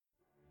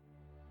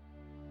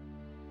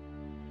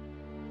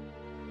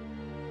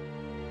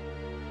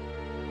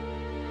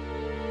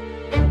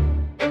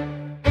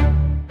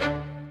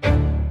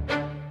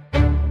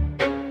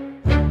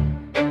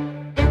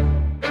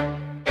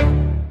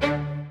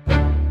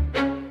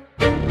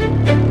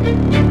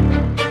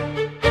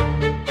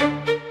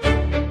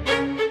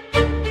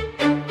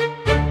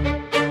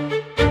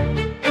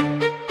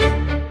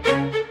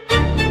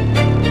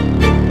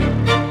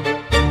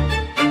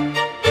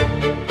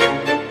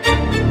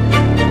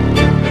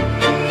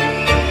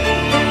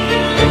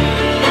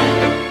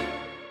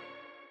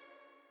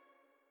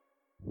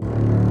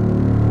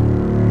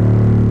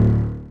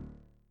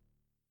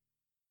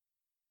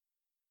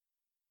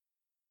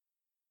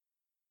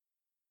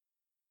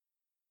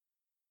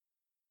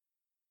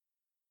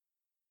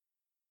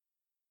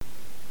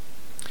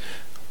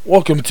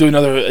Welcome to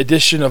another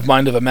edition of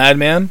Mind of a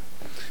Madman.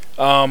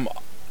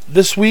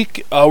 This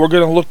week, we're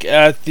going to look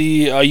at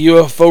the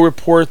UFO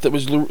report that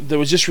was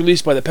just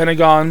released by the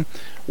Pentagon,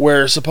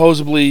 where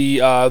supposedly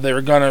they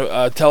were going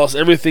to tell us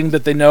everything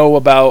that they know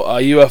about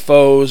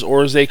UFOs,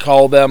 or as they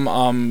call them,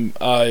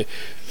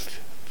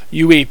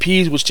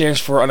 UAPs, which stands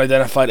for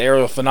Unidentified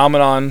Aerial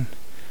Phenomenon.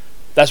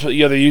 That's what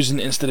they're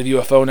using instead of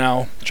UFO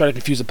now. Trying to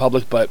confuse the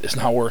public, but it's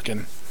not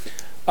working.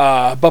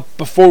 But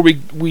before we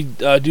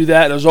do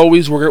that, as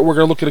always, we're going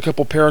to look at a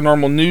couple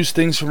paranormal news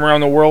things from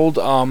around the world.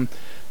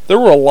 There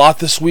were a lot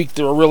this week.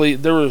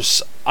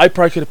 I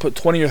probably could have put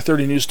 20 or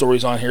 30 news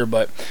stories on here,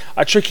 but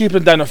I try keeping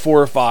it down to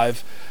 4 or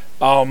 5.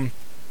 And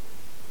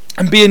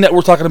being that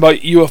we're talking about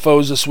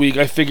UFOs this week,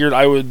 I figured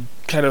I would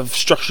kind of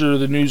structure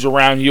the news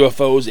around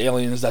UFOs,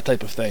 aliens, that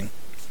type of thing.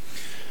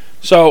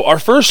 So our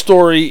first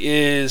story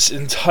is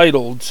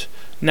entitled,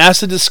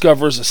 NASA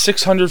discovers a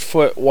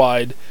 600-foot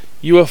wide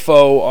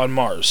UFO on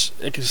Mars.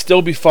 It can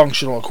still be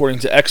functional according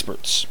to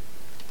experts.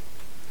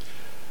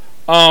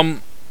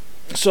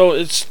 So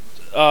it's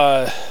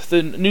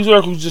the news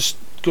article just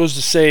goes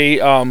to say,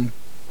 on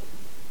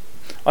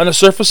the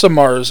surface of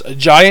Mars, a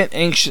giant,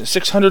 ancient,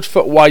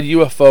 600-foot wide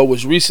UFO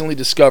was recently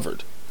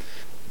discovered.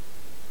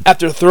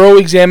 After thorough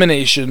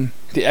examination,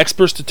 the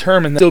experts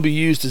determined that it will be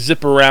used to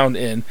zip around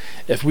in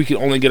if we can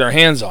only get our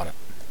hands on it.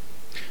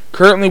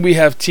 Currently, we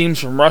have teams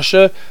from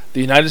Russia, the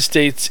United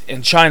States,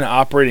 and China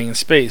operating in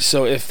space.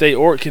 So, if they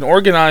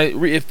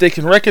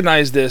can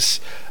recognize this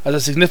as a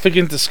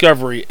significant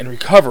discovery and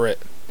recover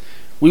it,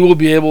 we will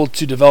be able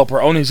to develop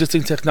our own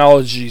existing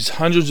technologies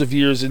hundreds of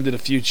years into the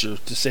future,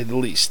 to say the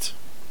least.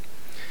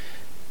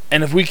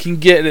 And if we can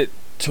get it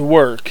to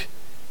work,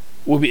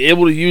 we'll be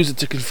able to use it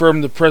to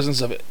confirm the presence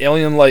of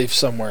alien life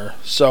somewhere.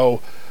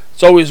 So,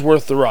 it's always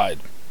worth the ride.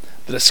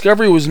 The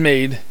discovery was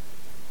made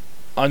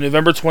on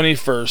November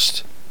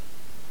 21st.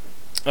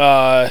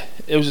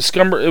 It was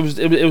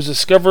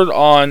discovered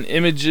on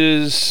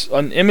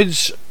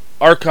image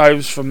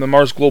archives from the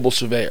Mars Global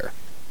Surveyor.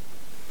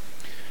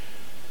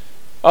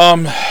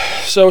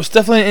 So it's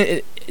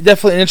definitely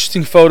an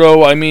interesting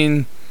photo. I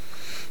mean,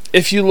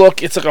 if you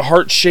look, it's like a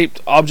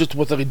heart-shaped object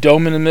with like a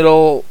dome in the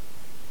middle.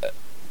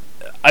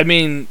 I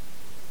mean,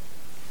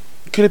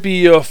 could it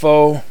be a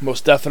UFO?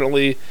 Most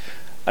definitely.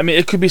 I mean,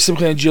 it could be some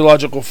kind of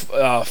geological,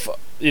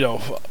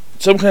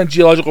 some kind of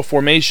geological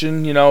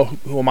formation,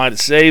 who am I to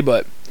say,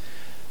 but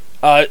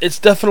it's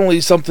definitely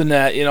something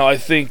that, I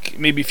think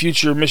maybe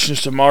future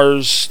missions to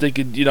Mars, they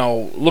could,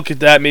 look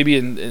at that maybe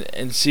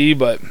and see,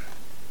 but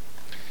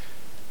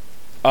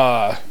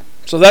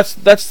so that's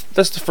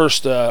the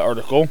first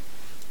article.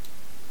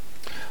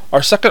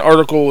 Our second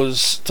article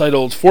was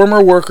titled,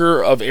 Former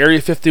Worker of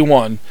Area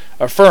 51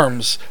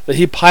 Affirms that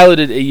he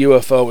piloted a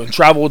UFO and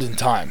traveled in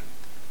time.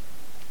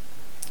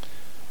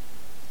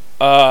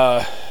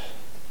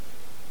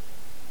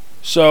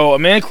 So, a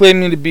man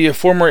claiming to be a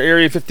former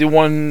Area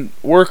 51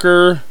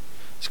 worker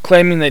is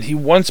claiming that he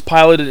once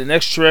piloted an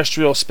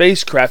extraterrestrial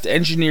spacecraft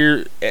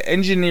engineered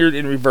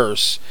in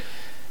reverse,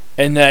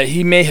 and that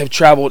he may have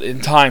traveled in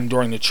time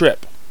during the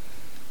trip.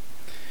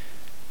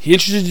 He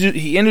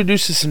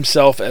introduces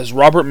himself as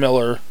Robert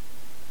Miller,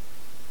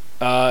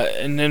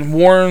 and then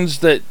warns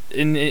that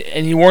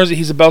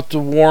he's about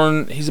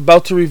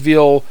to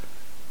reveal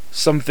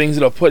some things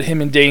that'll put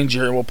him in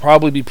danger and will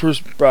probably be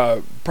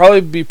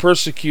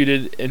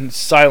persecuted and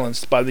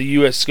silenced by the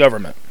U.S.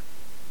 government.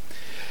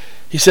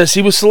 He says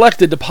he was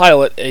selected to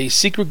pilot a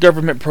secret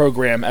government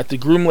program at the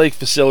Groom Lake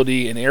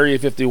facility in Area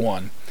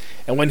 51,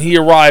 and when he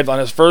arrived on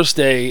his first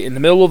day in the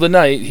middle of the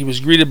night, he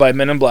was greeted by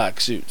men in black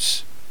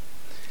suits.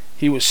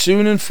 He was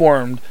soon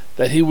informed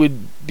that he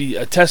would be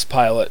a test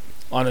pilot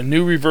on a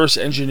new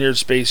reverse-engineered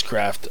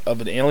spacecraft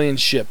of an alien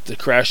ship that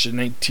crashed in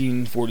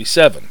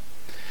 1947.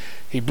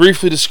 He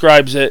briefly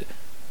describes it,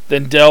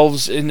 then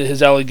delves into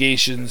his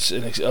allegations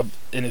and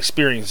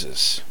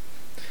experiences.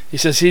 He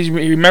says he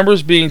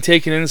remembers being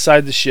taken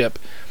inside the ship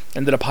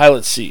and in a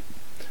pilot's seat.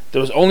 There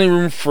was only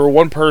room for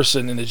one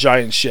person in the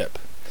giant ship.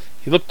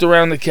 He looked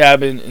around the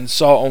cabin and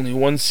saw only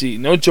one seat,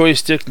 no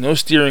joystick, no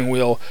steering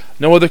wheel,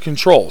 no other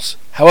controls.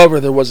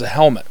 However, there was a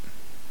helmet.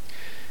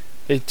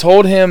 They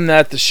told him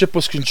that the ship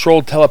was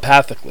controlled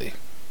telepathically.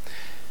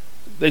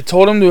 They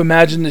told him to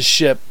imagine the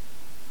ship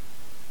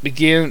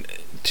began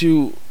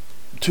to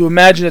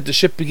imagine that the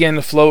ship began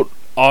to float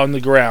on the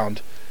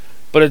ground,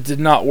 but it did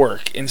not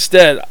work.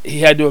 Instead,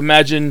 he had to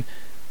imagine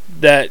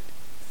that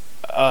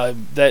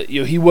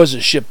he was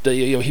a ship, that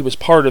he was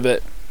part of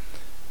it.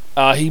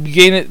 He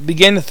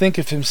began to think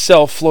of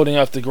himself floating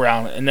off the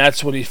ground, and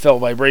that's when he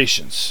felt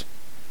vibrations.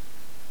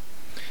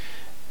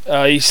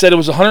 He said it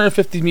was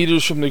 150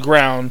 meters from the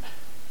ground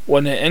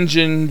when the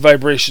engine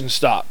vibration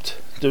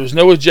stopped. There was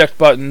no eject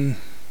button.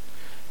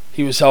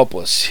 He was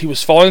helpless. He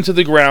was falling to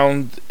the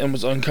ground and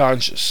was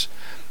unconscious.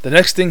 The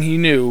next thing he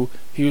knew,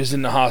 he was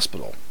in the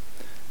hospital.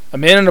 A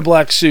man in a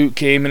black suit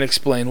came and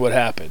explained what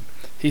happened.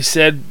 He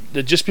said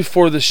that just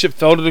before the ship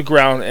fell to the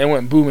ground and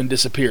went boom and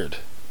disappeared.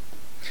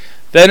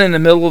 Then in the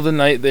middle of the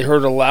night they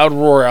heard a loud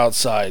roar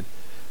outside.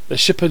 the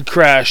ship had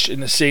crashed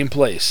in the same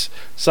place.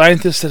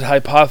 Scientists had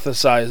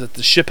hypothesized that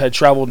the ship had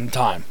traveled in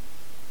time.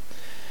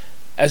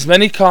 As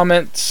many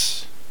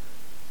comments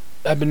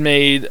have been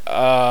made,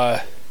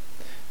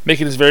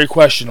 making this very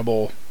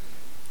questionable.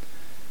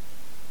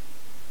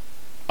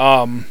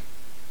 He's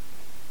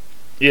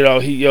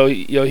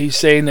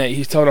saying that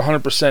he's telling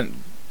 100%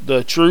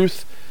 the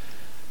truth.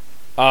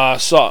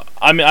 So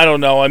I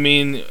don't know.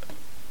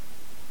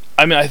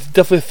 I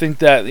definitely think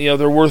that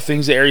there were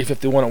things at Area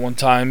 51 at one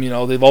time.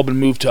 They've all been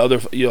moved to other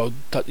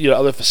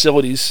other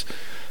facilities.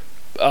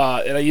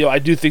 And I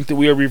do think that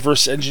we are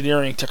reverse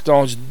engineering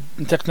technology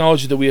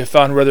that we have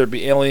found, whether it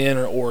be alien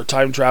or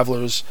time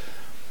travelers.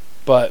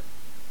 But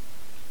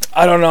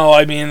I don't know.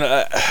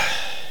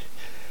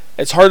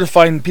 It's hard to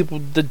find people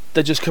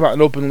that just come out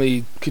and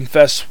openly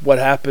confess what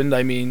happened.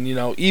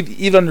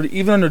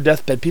 Even under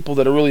deathbed, people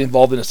that are really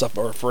involved in this stuff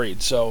are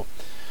afraid. So,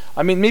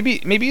 maybe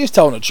he's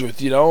telling the truth.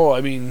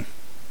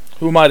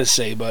 Who am I to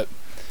say? But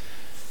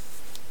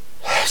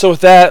so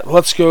with that,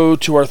 let's go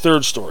to our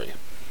third story.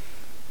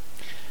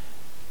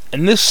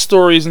 And this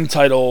story is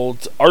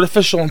entitled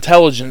 "Artificial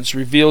Intelligence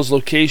Reveals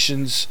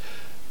Locations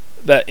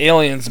That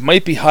Aliens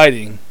Might Be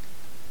Hiding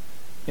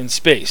in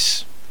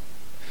Space."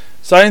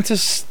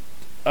 Scientists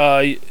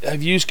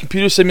have used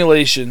computer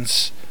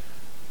simulations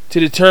to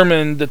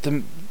determine that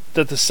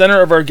the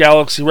center of our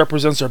galaxy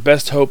represents our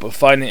best hope of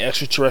finding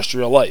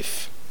extraterrestrial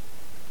life.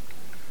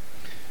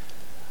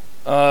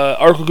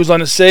 Article goes on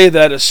to say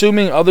that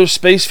assuming other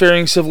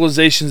spacefaring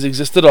civilizations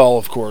exist at all,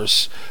 of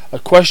course, a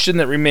question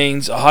that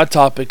remains a hot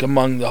topic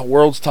among the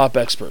world's top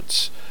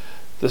experts.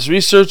 The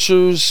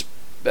researchers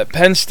at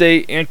Penn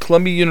State and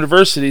Columbia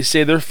University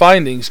say their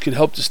findings could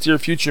help to steer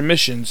future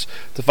missions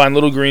to find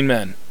little green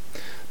men.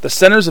 The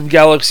centers of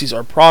galaxies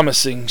are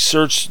promising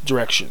search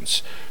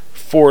directions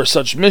for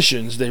such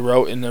missions, they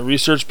wrote in a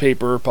research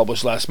paper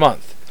published last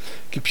month.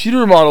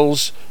 Computer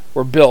models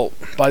were built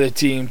by the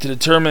team to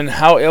determine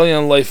how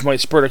alien life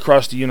might spread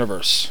across the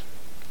universe.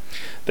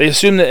 They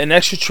assumed that an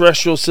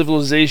extraterrestrial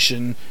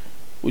civilization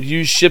would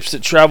use ships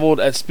that traveled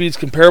at speeds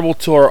comparable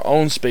to our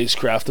own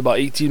spacecraft, about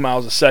 18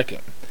 miles a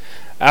second.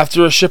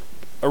 After a ship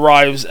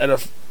arrives at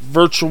a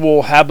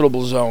virtual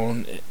habitable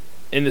zone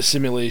in the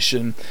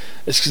simulation,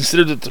 it's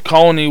considered that the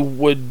colony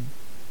would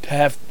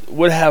have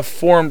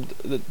formed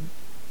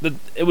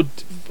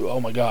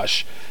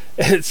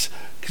it's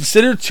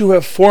considered to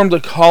have formed a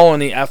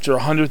colony after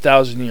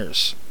 100,000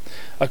 years.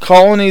 A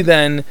colony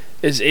then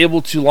is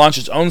able to launch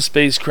its own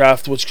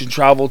spacecraft, which can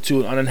travel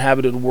to an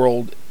uninhabited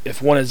world if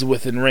one is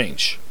within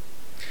range.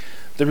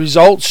 The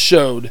results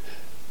showed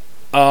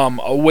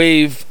a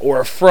wave or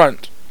a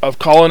front of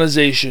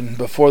colonization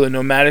before the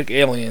nomadic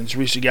aliens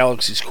reach the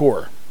galaxy's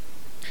core.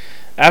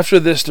 After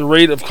this, the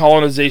rate of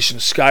colonization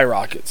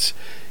skyrockets.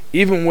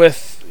 Even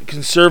with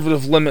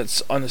conservative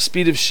limits on the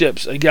speed of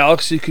ships, a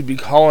galaxy could be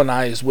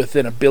colonized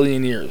within 1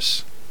 billion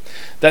years.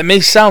 That may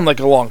sound like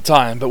a long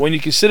time, but when you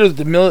consider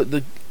that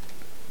the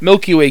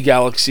Milky Way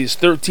galaxy is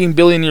 13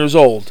 billion years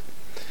old,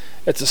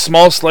 it's a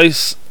small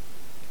slice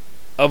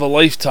of a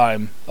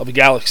lifetime of a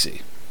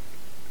galaxy.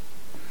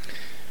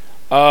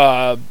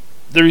 The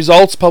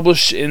results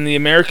published in the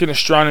American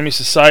Astronomy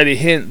Society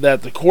hint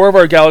that the core of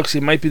our galaxy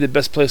might be the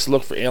best place to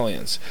look for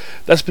aliens.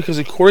 That's because,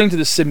 according to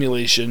the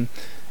simulation,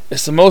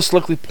 it's the most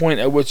likely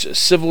point at which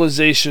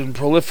civilization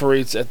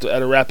proliferates at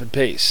a rapid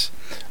pace.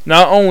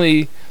 Not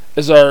only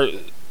is our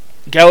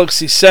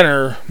galaxy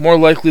center more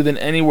likely than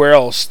anywhere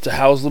else to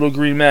house little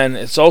green men,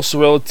 it's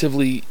also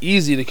relatively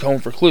easy to comb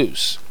for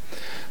clues.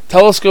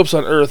 Telescopes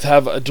on Earth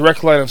have a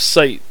direct line of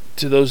sight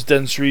to those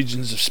dense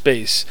regions of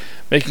space,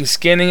 making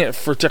scanning it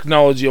for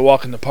technology a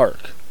walk in the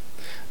park.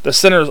 The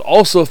center is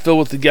also filled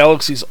with the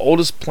galaxy's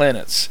oldest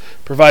planets,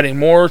 providing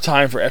more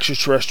time for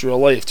extraterrestrial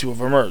life to have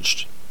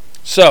emerged.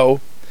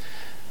 So,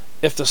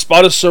 if the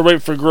spot is so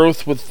ripe for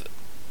growth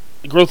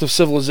of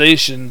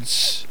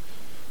civilizations,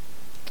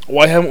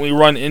 why haven't we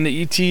run into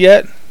ET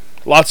yet?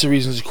 Lots of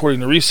reasons, according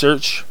to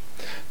research.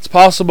 It's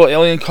possible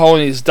alien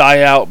colonies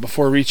die out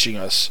before reaching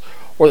us,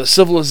 or that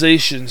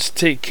civilizations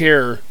take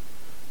care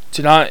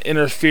to not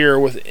interfere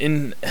with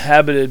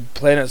inhabited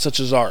planets such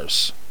as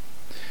ours.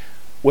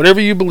 Whatever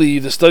you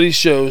believe, the study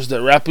shows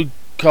that rapid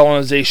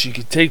colonization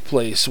can take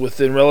place with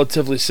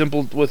relatively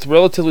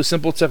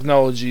simple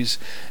technologies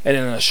and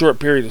in a short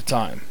period of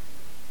time.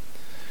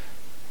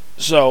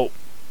 So,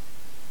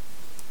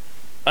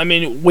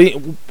 we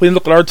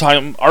look at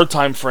our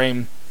time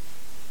frame.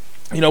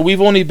 We've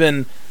only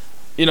been,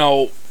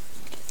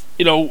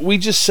 we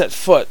just set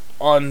foot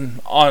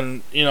on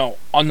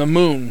the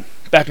moon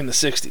back in the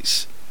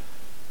 60s.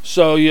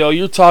 So,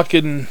 you're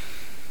talking,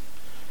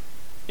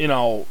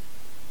 it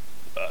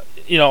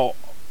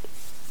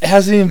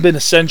hasn't even been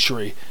a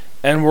century,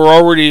 and we're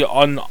already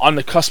on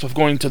the cusp of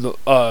going to the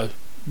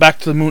back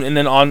to the moon and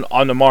then on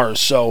to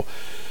Mars. So,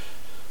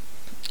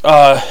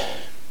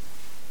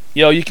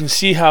 you can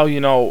see how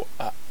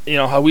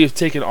how we have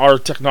taken our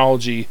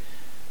technology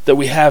that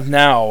we have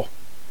now,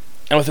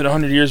 and within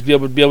 100 years be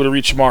able to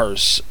reach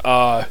Mars.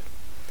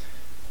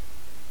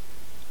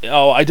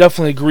 I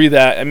definitely agree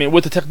that. I mean,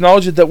 with the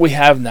technology that we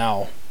have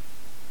now,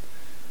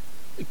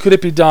 could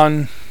it be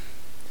done?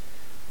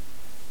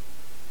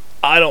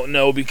 I don't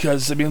know,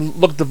 because I mean,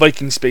 look at the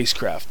Viking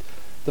spacecraft.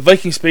 The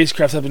Viking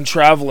spacecraft have been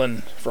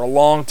traveling for a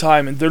long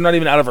time, and they're not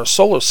even out of our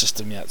solar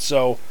system yet.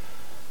 So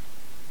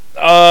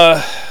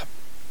I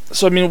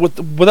mean, with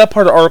that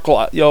part of the article,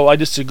 I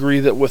disagree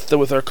that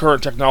with our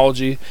current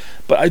technology,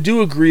 but I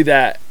do agree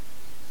that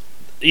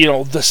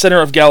the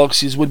center of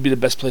galaxies would be the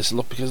best place to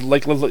look, because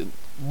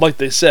like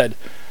they said,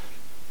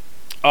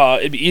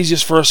 it'd be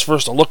easiest for us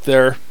to look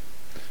there.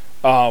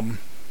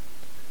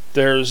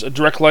 There's a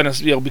direct line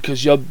of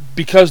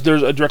because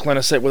there's a direct line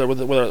of sight with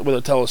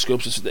the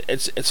telescopes.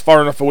 It's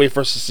far enough away for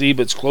us to see,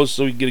 but it's close,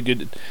 so we get a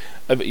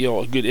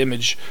good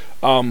image.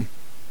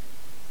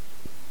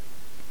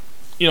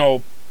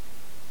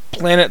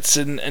 Planets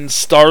and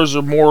stars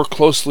are more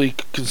closely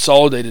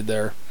consolidated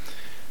there.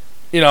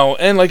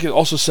 And like it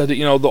also said that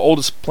the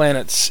oldest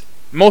planets,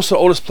 most of the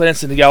oldest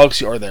planets in the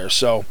galaxy are there.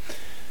 So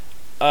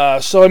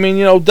I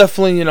mean,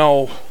 definitely,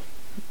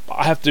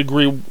 I have to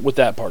agree with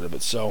that part of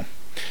it. So,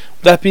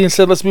 that being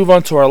said, let's move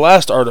on to our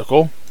last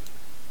article,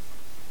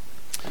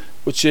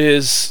 which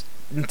is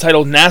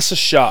entitled NASA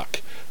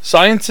Shock.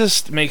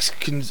 Scientist makes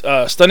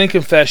stunning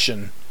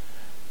confession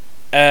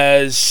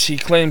as he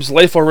claims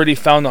life already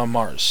found on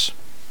Mars.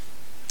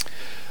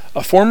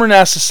 A former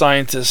NASA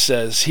scientist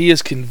says he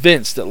is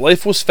convinced that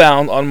life was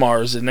found on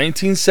Mars in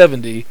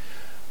 1970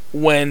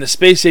 when the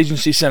space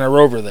agency sent a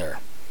rover there.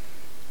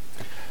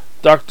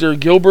 Dr.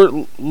 Gilbert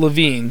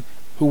Levine,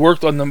 who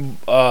worked on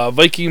the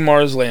Viking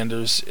Mars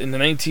landers in the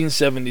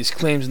 1970s,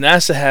 claims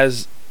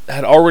NASA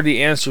had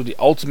already answered the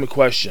ultimate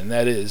question,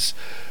 that is,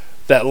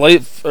 that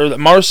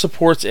Mars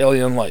supports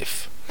alien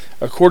life.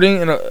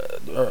 Writing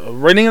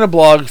in a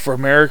blog for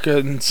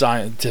American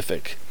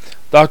Scientific,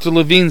 Dr.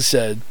 Levine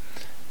said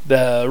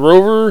the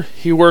rover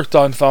he worked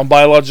on found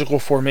biological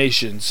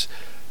formations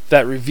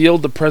that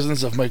revealed the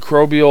presence of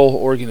microbial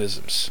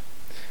organisms.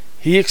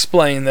 He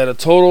explained that a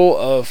total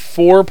of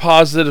 4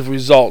 positive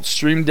results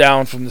streamed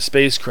down from the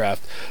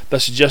spacecraft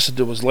that suggested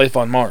there was life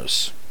on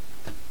Mars.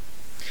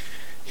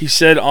 He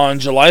said on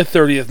July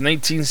 30th,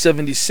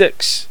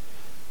 1976,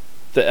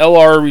 the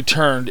LR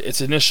returned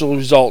its initial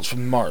results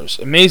from Mars.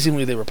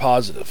 Amazingly, they were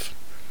positive.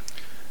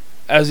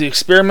 As the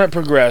experiment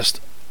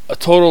progressed, a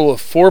total of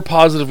 4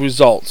 positive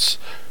results,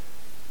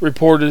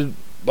 reported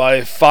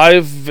by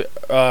 5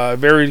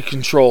 varied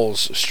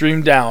controls,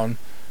 streamed down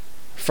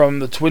from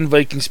the twin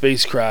Viking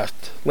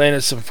spacecraft,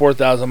 landed some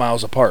 4,000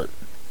 miles apart.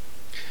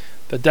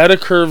 The data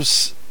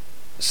curves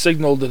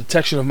signaled the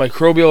detection of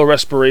microbial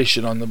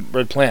respiration on the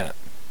red planet.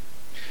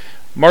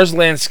 Mars'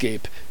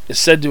 landscape is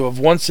said to have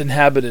once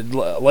inhabited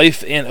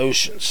life and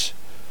oceans.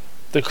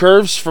 The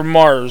curves from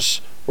Mars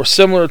were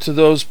similar to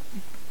those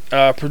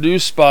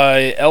produced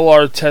by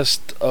LR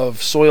tests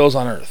of soils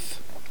on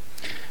Earth.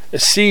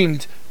 It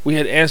seemed we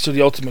had answered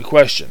the ultimate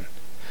question.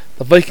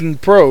 The Viking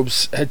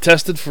probes had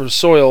tested for the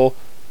soil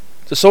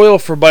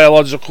for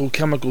biological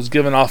chemicals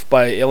given off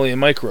by alien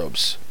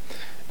microbes.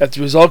 If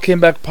the result came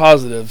back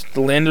positive,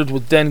 the landers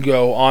would then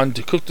go on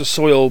to cook the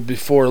soil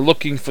before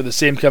looking for the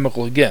same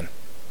chemical again.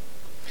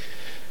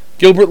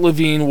 Gilbert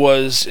Levine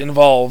was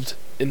involved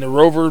in the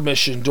rover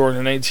mission during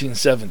the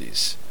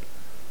 1970s.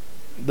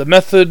 The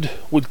method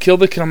would kill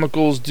the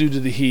chemicals due to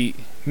the heat,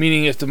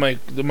 meaning if the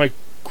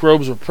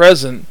microbes were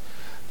present,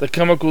 the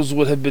chemicals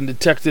would have been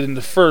detected in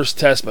the first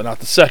test but not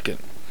the second.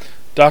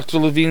 Dr.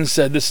 Levine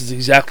said this is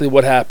exactly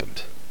what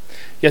happened.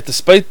 Yet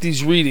despite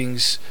these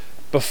readings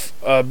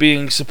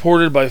being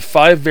supported by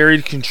 5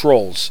 varied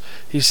controls,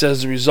 he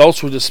says the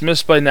results were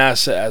dismissed by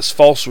NASA as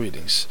false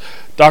readings.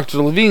 Dr.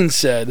 Levine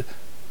said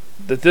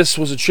that this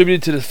was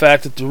attributed to the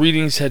fact that the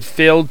readings had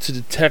failed to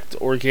detect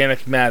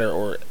organic matter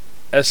or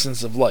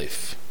essence of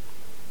life.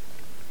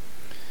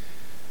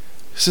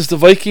 Since the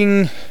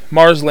Viking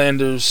Mars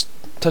landers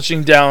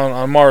touching down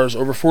on Mars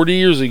over 40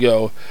 years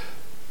ago,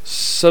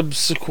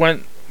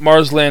 subsequent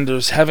Mars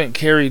landers haven't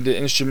carried the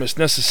instruments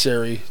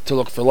necessary to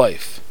look for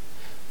life.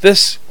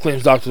 This,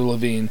 claims Dr.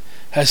 Levine,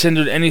 has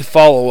hindered any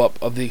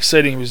follow-up of the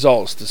exciting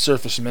results that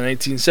surfaced from the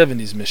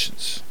 1970s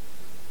missions.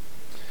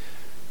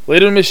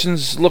 Later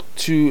missions looked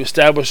to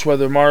establish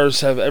whether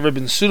Mars have ever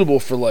been suitable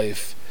for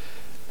life,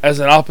 as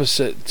an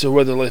opposite to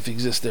whether life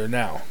exists there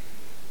now.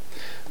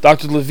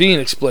 Dr. Levine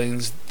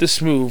explains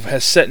this move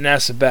has set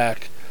NASA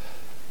back,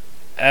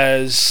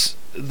 as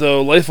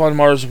though life on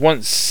Mars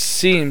once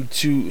seemed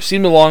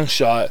a long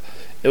shot,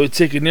 it would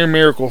take a near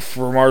miracle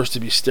for Mars to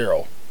be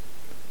sterile.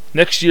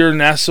 Next year,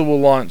 NASA will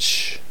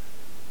launch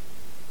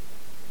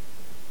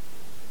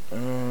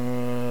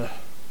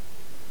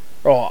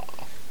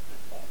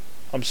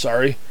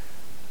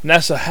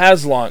NASA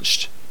has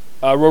launched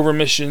rover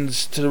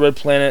missions to the Red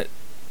Planet,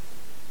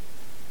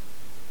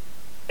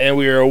 and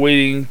we are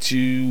awaiting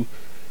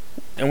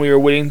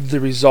the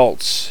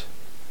results.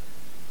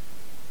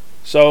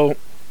 So,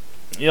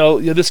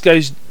 this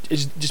guy's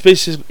just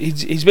basically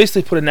he's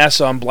basically putting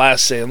NASA on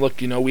blast, saying,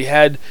 "Look, we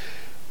had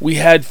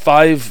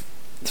 5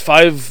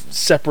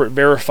 separate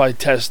verified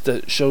tests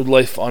that showed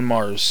life on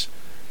Mars,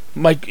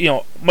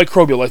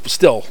 microbial life, but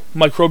still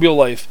microbial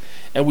life,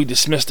 and we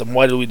dismissed them.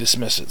 Why did we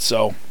dismiss it?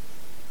 So,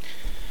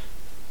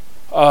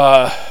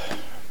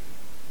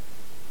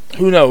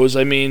 who knows?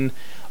 I mean,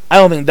 I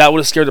don't think that would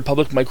have scared the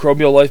public,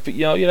 microbial life, but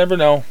you never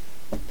know.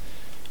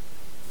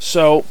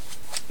 So,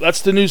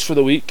 that's the news for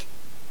the week.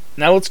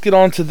 Now let's get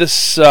on to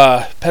this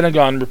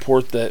Pentagon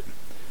report that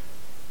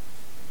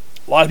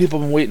a lot of people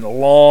have been waiting a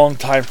long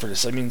time for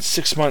this. I mean,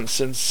 6 months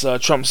since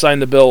Trump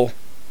signed the bill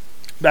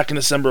back in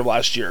December of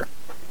last year.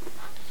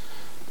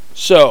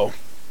 So,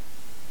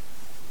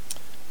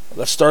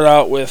 let's start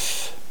out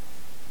with...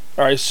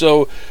 Alright,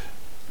 so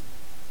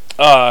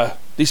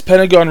these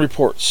Pentagon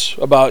reports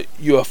about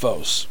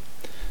UFOs.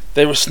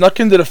 They were snuck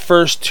into the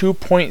first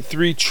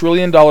 $2.3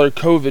 trillion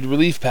COVID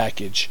relief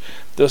package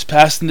that was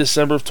passed in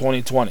December of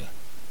 2020.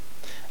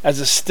 As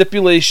a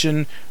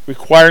stipulation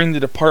requiring the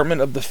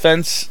Department of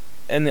Defense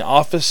and the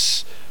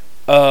Office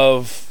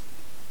of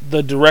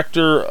the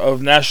Director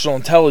of National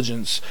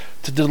Intelligence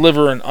to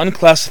deliver an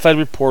unclassified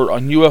report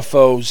on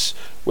UFOs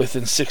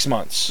within 6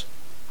 months.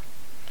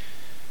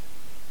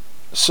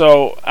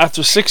 So,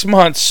 after 6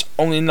 months,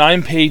 only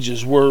 9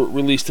 pages were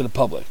released to the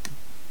public.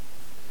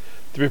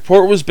 The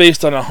report was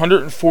based on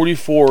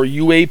 144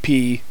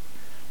 UAP,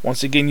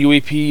 once again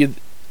UAP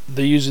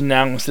they're using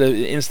now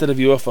instead of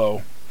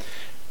UFO.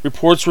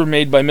 Reports were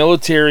made by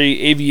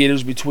military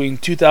aviators between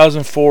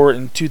 2004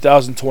 and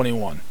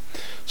 2021.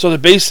 So they're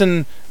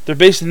basing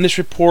this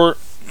report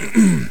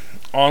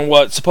on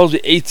what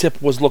supposedly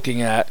ATIP was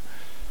looking at,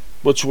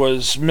 which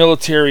was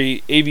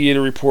military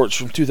aviator reports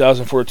from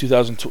 2004 to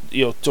 2000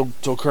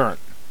 till current.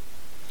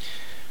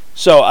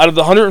 So out of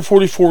the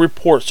 144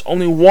 reports,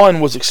 only one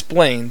was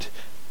explained,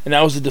 and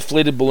that was the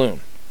deflated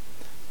balloon.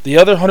 The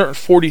other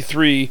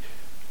 143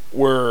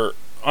 were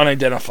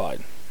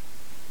unidentified.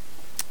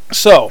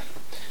 So,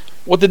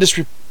 what did this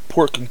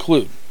report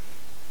conclude?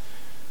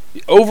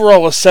 The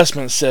overall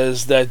assessment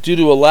says that due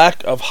to a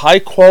lack of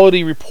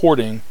high-quality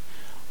reporting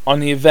on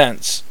the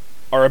events,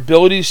 our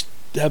abilities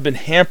have been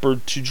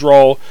hampered to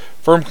draw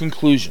firm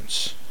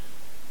conclusions.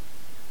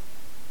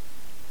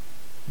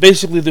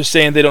 Basically, they're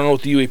saying they don't know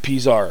what the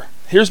UAPs are.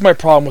 Here's my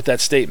problem with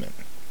that statement.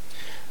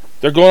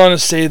 They're going on to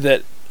say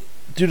that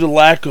due to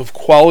lack of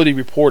quality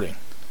reporting,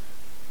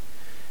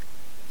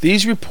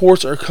 these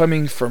reports are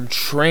coming from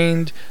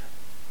trained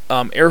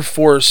Air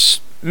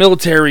Force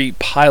military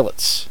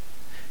pilots,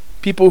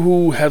 people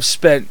who have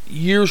spent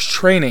years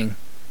training,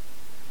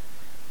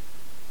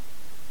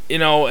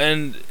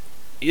 and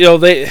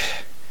they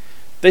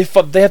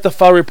have to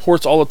file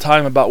reports all the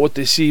time about what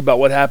they see, about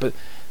what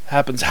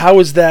happens. How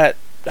is that?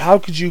 How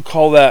could you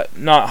call that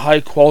not high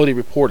quality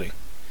reporting?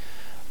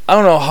 I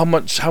don't know how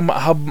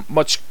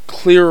much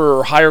clearer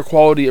or higher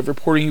quality of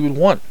reporting you would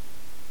want.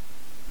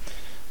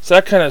 So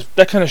that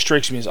kind of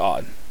strikes me as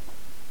odd.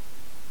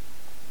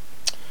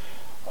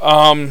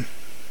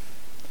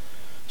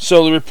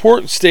 So the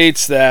report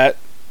states that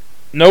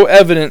no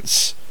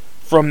evidence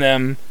from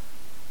them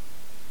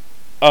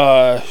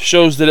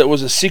shows that it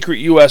was a secret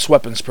U.S.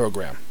 weapons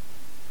program.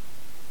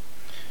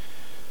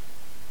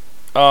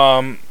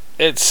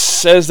 It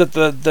says that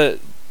the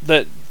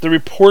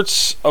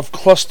reports of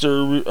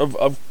clustered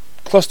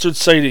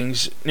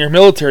sightings near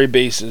military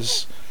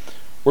bases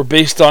were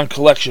based on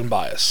collection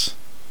bias.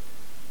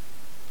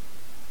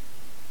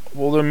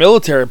 Well, they're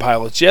military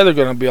pilots. Yeah, they're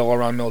going to be all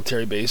around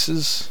military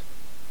bases.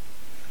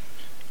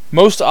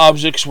 Most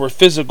objects were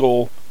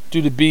physical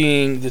due to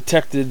being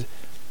detected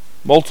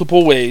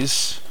multiple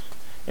ways,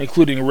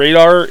 including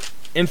radar,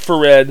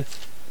 infrared,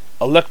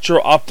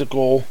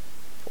 electro-optical,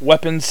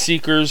 weapons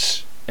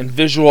seekers, and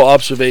visual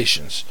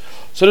observations.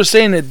 So they're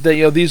saying that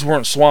these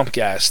weren't swamp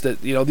gas.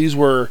 That these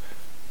were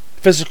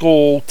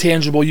physical,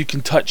 tangible, you can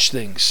touch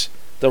things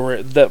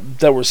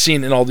that were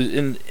seen in all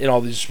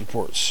these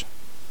reports.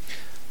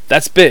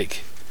 That's big,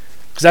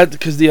 because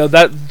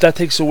that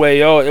takes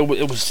away.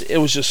 It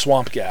was just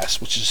swamp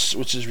gas, which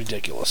is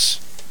ridiculous.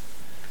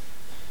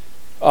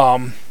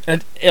 And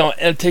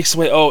it takes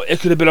away. It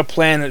could have been a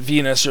planet,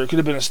 Venus, or it could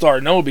have been a star.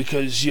 No,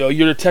 because you're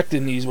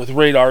detecting these with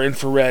radar,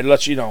 infrared.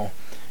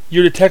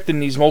 You're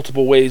detecting these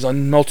multiple ways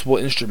on multiple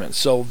instruments,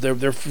 so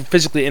they're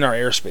physically in our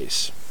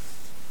airspace.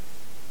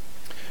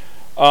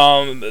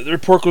 The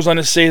report goes on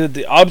to say that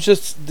the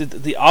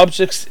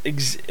objects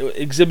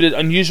exhibited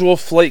unusual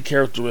flight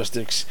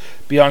characteristics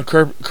beyond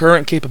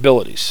current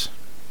capabilities.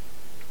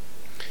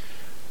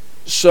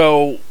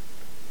 So,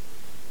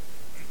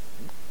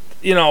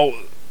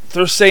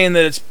 they're saying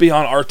that it's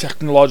beyond our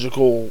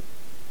technological,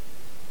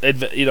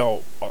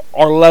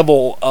 our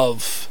level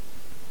of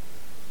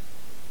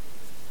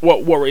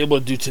what we're able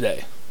to do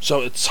today.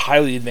 So it's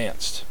highly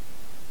advanced.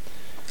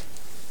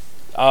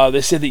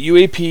 They say that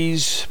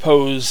UAPs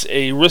pose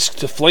a risk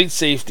to flight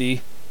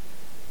safety,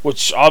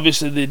 which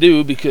obviously they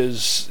do,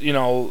 because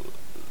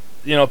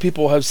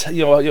people have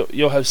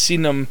you'll have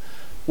seen them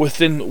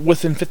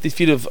within 50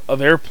 feet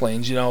of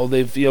airplanes.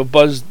 They've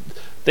buzzed.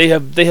 They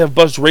have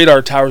buzzed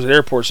radar towers at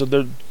airports, so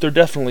they're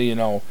definitely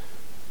a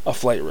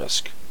flight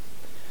risk.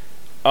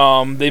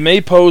 They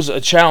may pose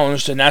a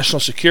challenge to national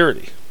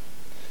security.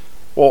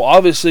 Well,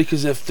 obviously,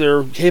 because if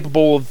they're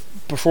capable of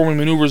performing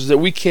maneuvers that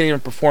we can't even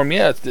perform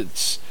yet,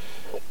 it's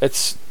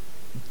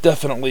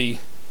definitely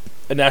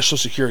a national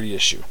security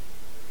issue.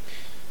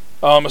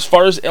 As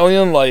far as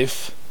alien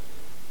life,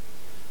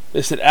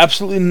 they said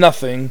absolutely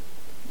nothing,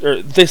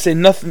 or they say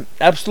nothing,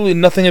 absolutely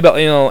nothing about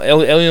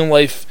alien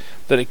life,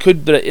 that it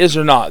is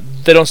or not.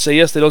 They don't say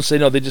yes, they don't say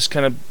no. They just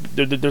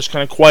they're just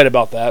kind of quiet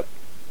about that.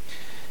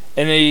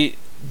 And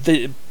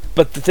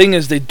but the thing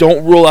is, they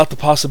don't rule out the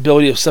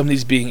possibility of some of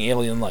these being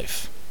alien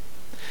life.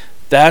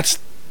 That's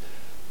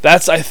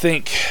I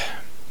think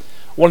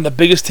one of the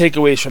biggest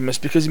takeaways from this,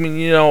 because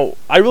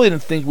I really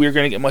didn't think we were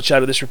going to get much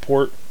out of this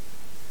report.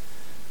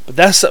 But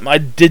that's something I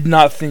did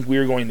not think we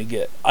were going to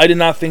get. I did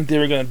not think they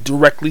were going to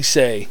directly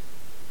say,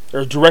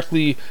 or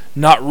directly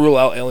not rule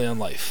out alien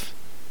life.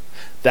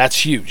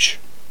 That's huge.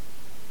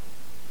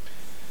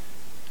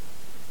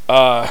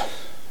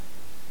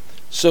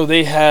 So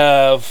they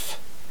have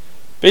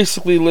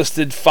basically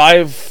listed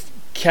 5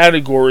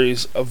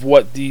 categories of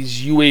what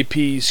these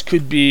UAPs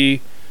could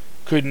be,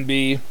 couldn't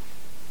be.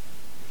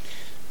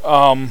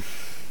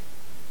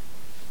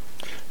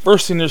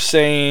 First thing they're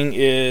saying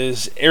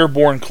is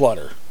airborne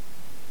clutter.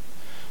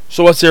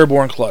 So what's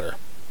airborne clutter?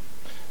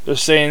 They're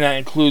saying that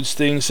includes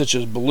things such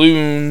as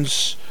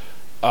balloons,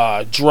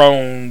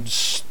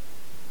 drones,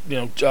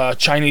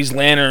 Chinese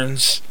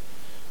lanterns,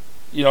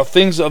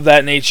 things of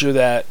that nature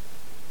that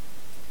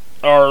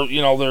are,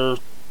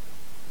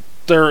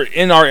 they're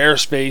in our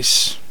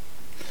airspace,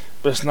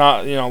 but it's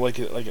not, like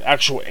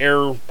actual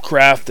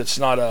aircraft. It's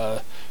not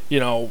a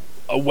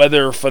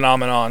weather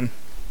phenomenon.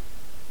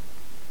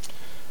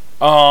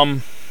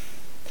 The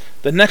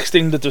next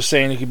thing that they're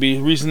saying, it could be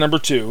reason number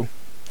 2,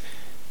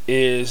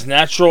 is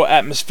natural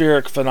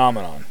atmospheric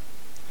phenomenon.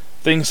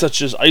 Things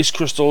such as ice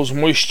crystals,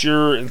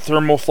 moisture, and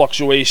thermal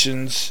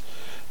fluctuations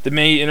that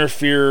may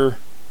interfere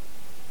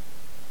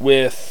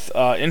with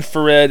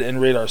infrared and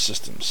radar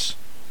systems.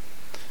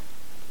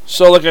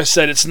 So, like I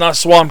said, it's not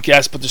swamp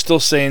gas, but they're still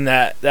saying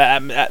that the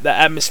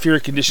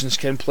atmospheric conditions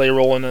can play a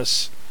role in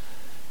this.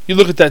 You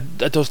look at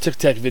those Tic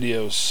Tac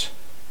videos.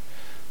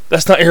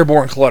 That's not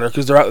airborne clutter,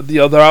 because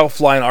they're out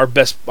flying our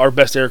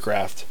best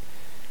aircraft.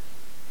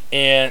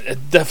 And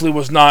it definitely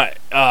was not,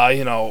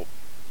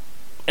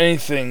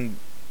 anything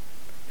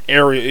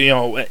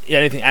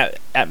anything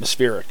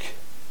atmospheric.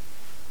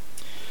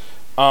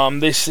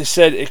 They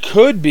said it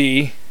could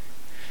be,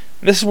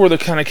 and this is where they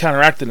kind of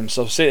counteracted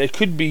themselves, say it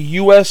could be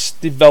U.S.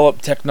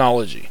 developed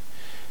technology.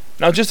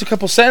 Now, just a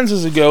couple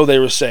sentences ago, they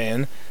were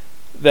saying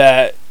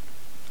that,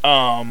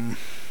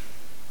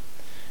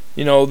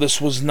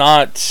 this was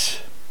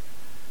not,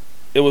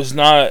 it was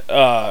not,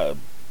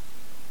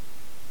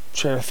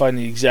 trying to find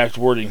the exact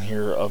wording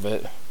here of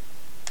it.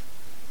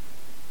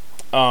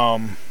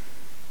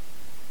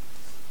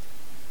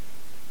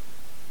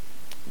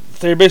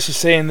 They're basically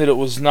saying that it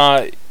was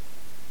not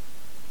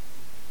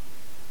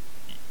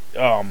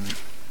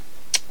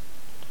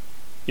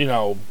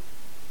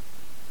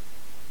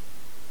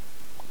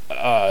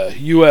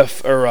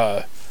UF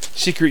or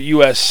secret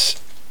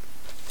U.S.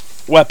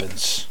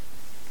 weapons.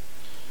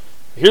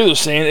 Here they're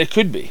saying it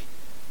could be.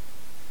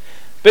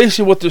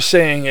 Basically, what they're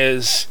saying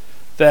is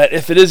that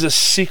if it is a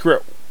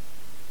secret,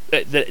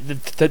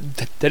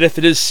 that if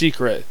it is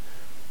secret,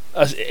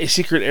 a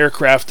secret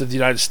aircraft of the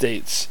United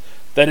States,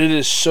 that it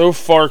is so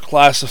far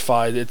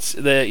classified,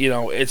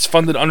 it's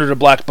funded under the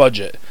black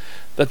budget,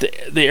 that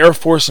the Air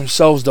Force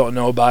themselves don't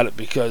know about it,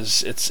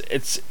 because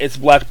it's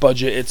black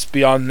budget, it's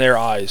beyond their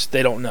eyes,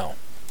 they don't know,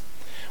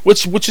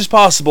 which is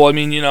possible.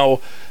 Not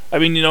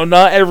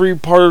every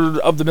part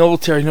of the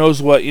military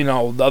knows what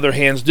the other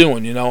hand's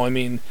doing.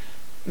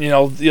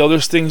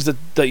 There's things that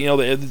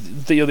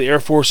the Air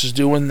Force is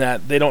doing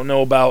that they don't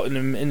know about in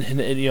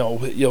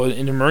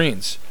the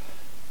Marines.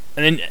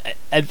 And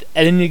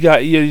then you got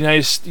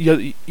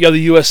the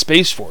U.S.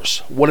 Space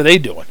Force. What are they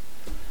doing?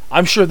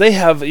 I'm sure they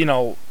have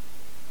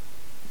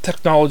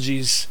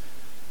technologies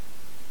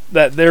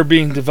that they're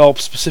being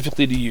developed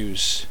specifically to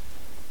use.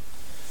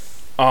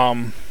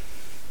 I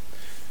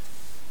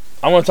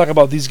want to talk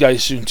about these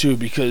guys soon too,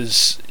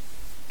 because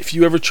if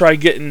you ever try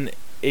getting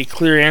a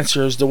clear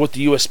answer as to what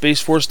the U.S. Space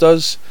Force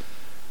does,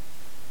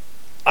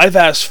 I've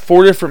asked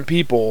 4 different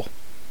people,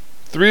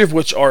 3 of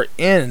which are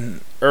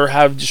in or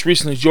have just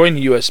recently joined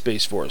the U.S.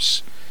 Space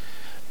Force,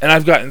 and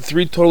I've gotten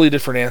 3 totally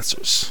different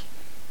answers.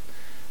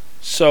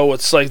 So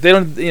it's like they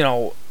don't,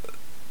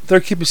 they're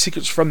keeping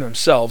secrets from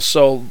themselves.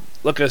 So,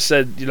 like I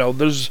said,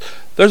 there's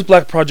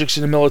black projects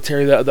in the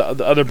military that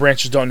the other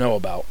branches don't know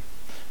about.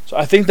 So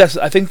I think that's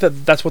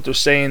what they're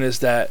saying, is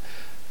that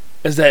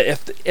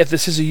if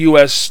this is a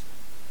U.S.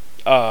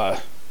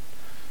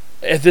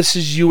 If this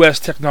is U.S.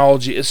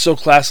 technology, it's so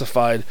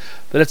classified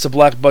that it's a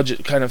black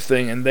budget kind of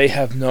thing, and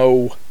they're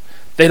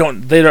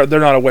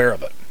not aware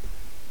of it.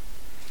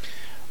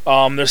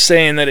 They're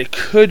saying that it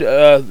could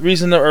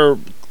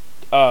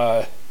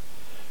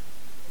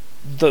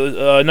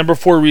the number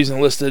 4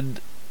 reason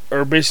listed,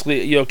 or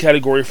basically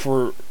category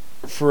for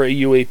a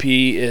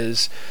UAP,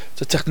 is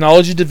the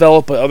technology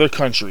developed by other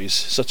countries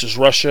such as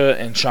Russia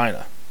and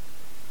China.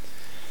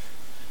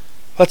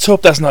 Let's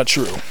hope that's not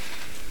true.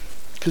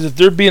 Because if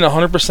they're being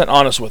 100%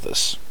 honest with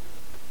us,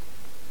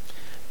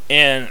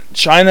 and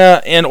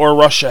China and or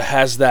Russia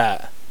has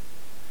that,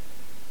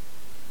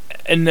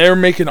 and they're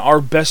making our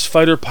best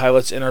fighter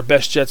pilots and our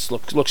best jets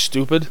look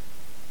stupid,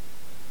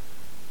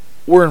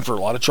 we're in for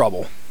a lot of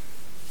trouble.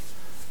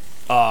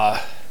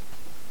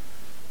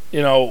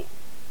 You know,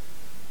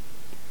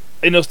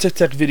 in those Tic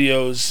Tac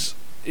videos,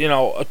 you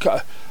know,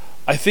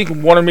 I think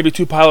one or maybe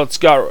two pilots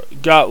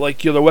got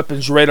like, you know, their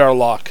weapons radar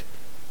lock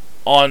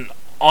on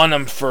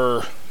them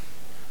for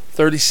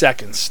 30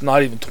 seconds,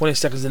 not even 20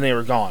 seconds, and they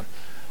were gone.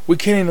 We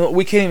can't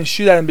even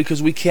shoot at them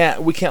because we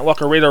can't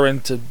lock our radar in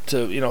to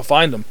you know,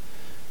 find them.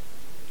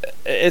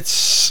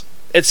 It's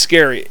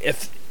scary.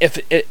 If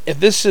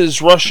this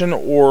is Russian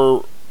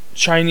or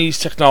Chinese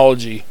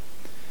technology,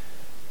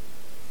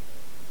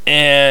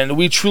 and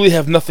we truly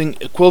have nothing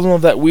equivalent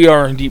of that, we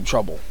are in deep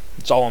trouble.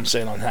 That's all I'm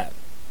saying on that.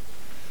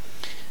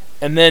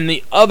 And then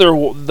the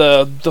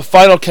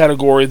final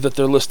category that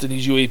they're listing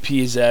these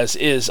UAPs as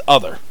is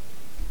other.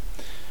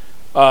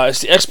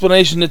 It's the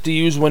explanation that they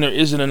use when there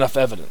isn't enough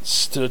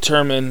evidence to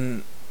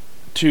determine,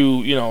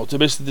 to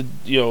basically,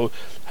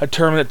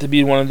 determine it to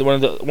be one of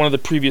the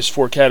previous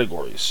four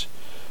categories.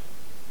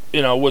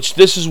 You know, which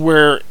this is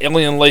where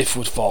alien life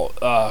would fall.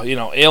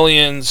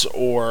 Aliens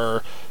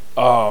or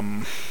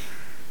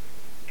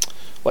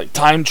like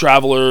time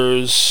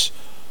travelers.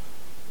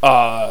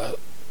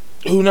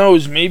 Who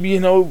knows? Maybe,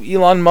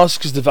 Elon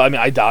Musk is developing.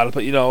 I doubt it,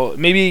 but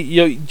maybe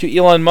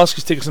Elon Musk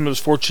is taking some of his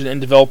fortune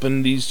and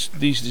developing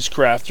these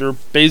craft, or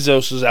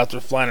Bezos is out there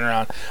flying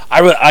around. I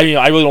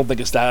really don't think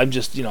it's that. I'm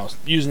just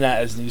using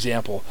that as an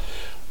example.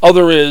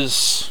 Other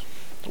is,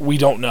 we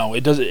don't know.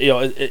 It doesn't.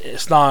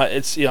 It's not.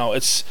 It's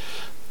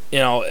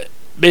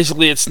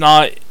basically it's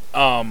not.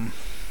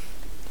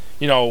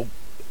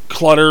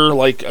 Clutter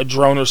like a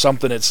drone or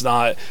something. It's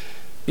not.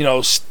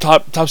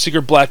 Top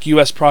secret black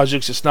U.S.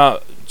 projects. It's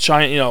not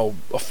China.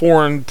 A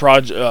foreign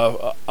project,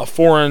 a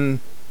foreign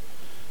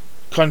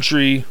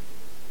country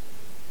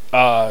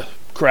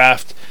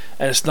craft,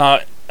 and it's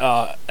not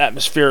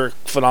atmospheric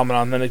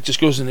phenomenon. Then it just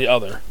goes in the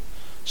other.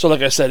 So,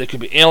 like I said, it could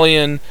be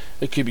alien,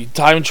 it could be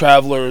time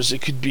travelers,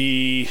 it could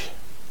be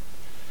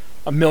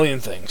a million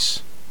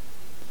things.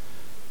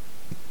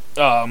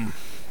 So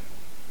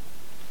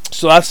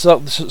that's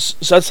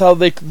how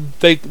they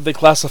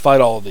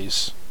classified all of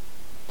these.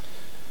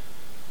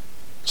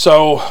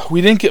 So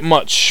we didn't get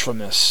much from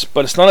this,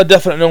 but it's not a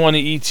definite no on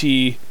the ET,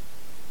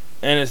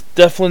 and it's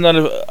definitely not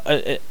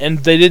and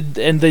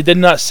they did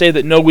not say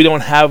that no, we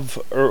don't have,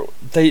 or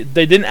they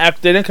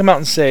didn't come out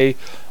and say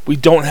we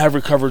don't have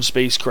recovered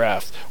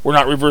spacecraft, we're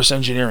not reverse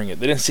engineering it.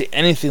 They didn't say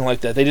anything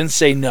like that. They didn't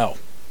say no.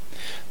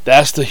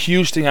 That's the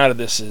huge thing out of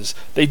this, is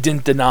they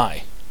didn't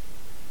deny.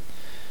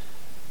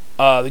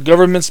 The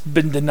government's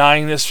been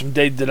denying this from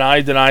day, deny.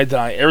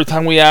 Every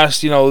time we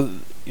asked, all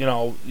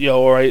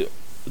right,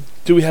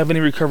 do we have any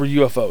recovered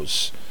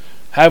UFOs?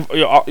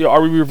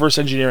 Are we reverse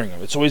engineering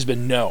them? It's always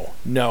been no.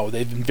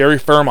 They've been very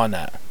firm on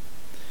that.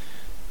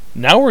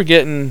 Now we're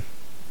getting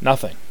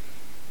nothing,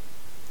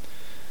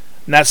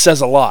 and that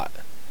says a lot.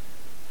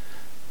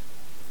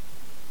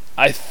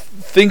 I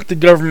think the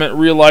government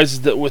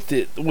realizes that with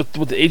the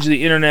age of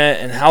the internet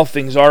and how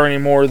things are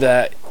anymore,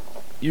 that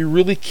you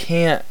really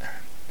can't.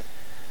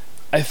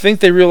 I think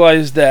they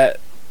realize that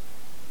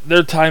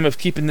their time of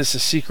keeping this a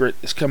secret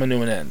is coming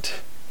to an end,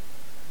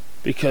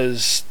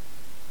 because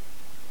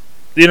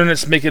the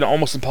internet's making it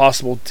almost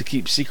impossible to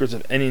keep secrets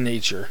of any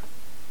nature,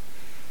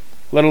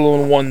 let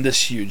alone one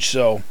this huge.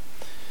 So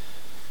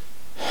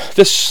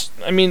this,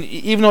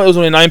 even though it was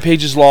only 9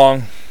 pages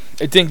long,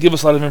 it didn't give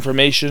us a lot of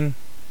information.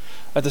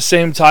 At the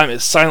same time, it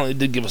silently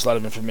did give us a lot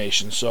of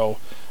information. So,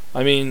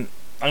 I'm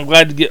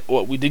glad to get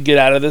what we did get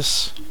out of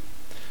this.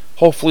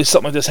 Hopefully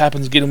something like this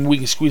happens again, we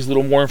can squeeze a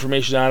little more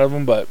information out of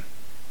them, but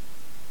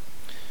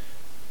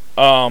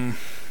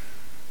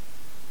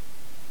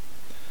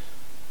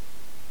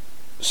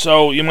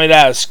so you might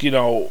ask,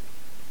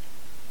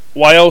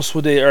 why else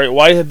would they, or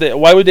why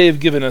would they have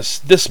given us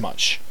this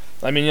much?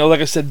 Like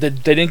I said, they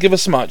didn't give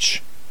us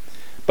much,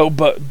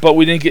 but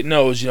we didn't get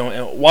no's,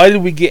 and why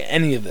did we get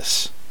any of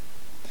this?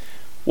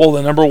 Well,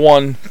 the number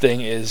one thing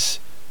is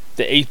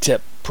the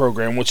ATIP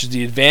program, which is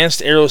the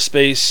Advanced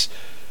Aerospace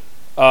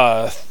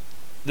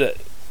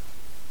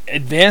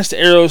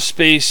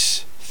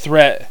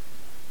Threat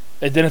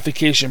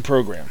Identification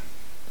Program,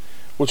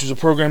 which was a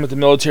program that the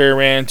military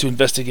ran to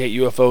investigate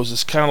UFOs.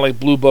 It's kind of like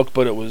Blue Book,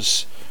 but it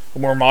was a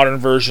more modern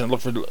version. It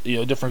looked for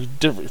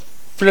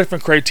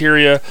different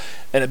criteria,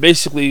 and it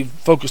basically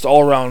focused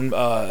all around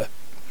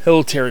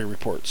military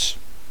reports.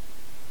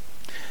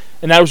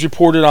 And that was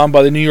reported on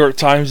by the New York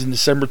Times in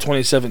December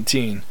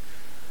 2017.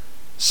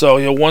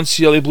 So once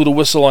they blew the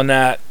whistle on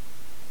that,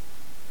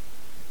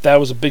 that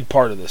was a big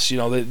part of this.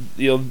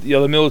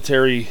 The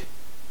military,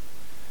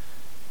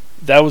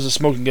 that was a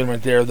smoking gun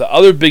right there. The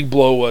other big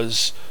blow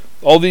was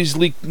all these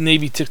leaked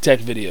Navy Tic Tac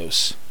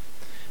videos.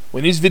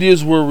 When these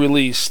videos were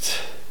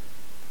released,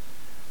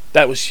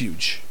 that was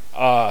huge.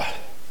 It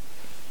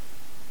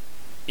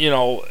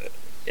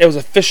was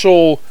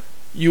official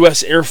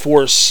U.S. Air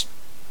Force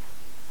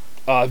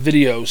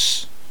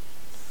videos,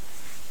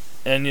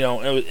 and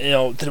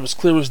that it was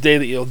clear as day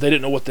that they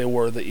didn't know what they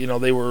were. That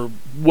they were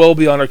well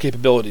beyond our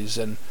capabilities,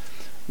 and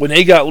when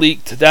they got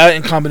leaked, that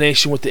in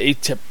combination with the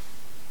ATIP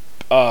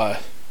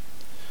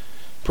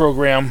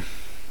program,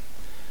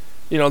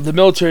 the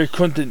military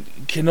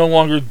can no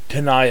longer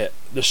deny it.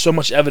 There's so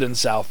much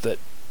evidence out that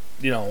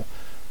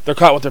they're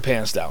caught with their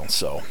pants down.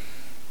 So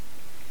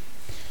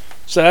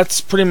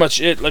that's pretty much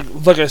it.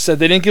 Like I said,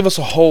 they didn't give us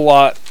a whole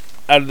lot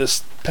out of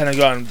this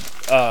Pentagon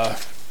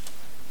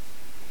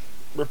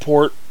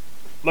report.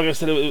 Like I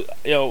said,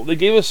 they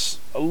gave us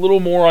a little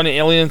more on the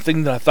alien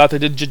thing than I thought they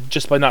did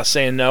just by not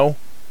saying no.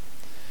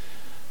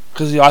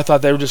 Because I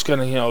thought they were just going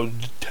to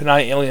deny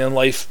alien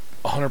life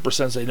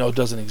 100%, say no, it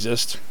doesn't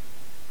exist.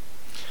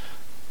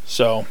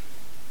 So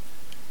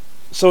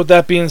with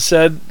that being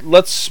said,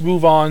 let's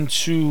move on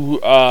to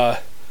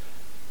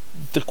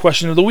the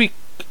question of the week.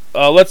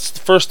 Let's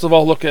first of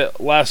all look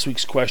at last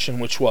week's question,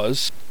 which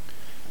was,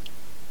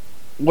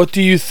 what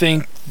do you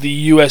think the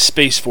U.S.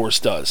 Space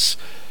Force does?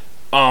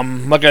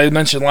 Like I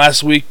mentioned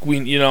last week, we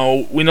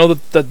know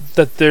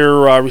that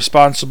they're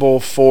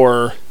responsible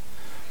for.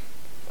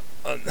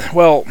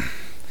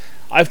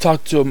 I've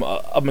talked to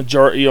a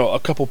majority, a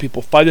couple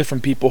people, 5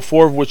 different people,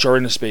 4 of which are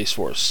in the Space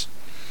Force,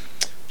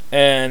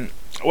 and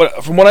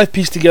from what I've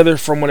pieced together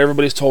from what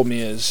everybody's told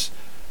me is,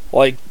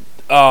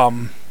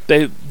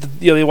 they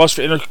watch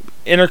for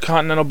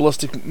intercontinental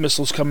ballistic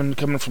missiles coming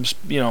from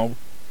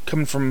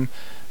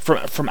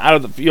out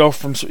of the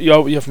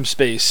from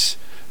space,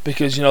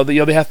 because they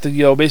have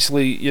to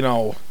basically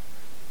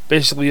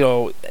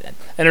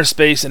enter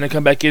space and then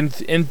come back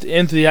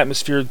into the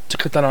atmosphere to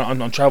cut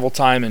down on travel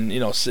time and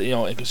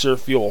and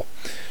conserve fuel.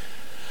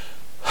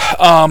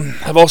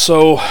 I've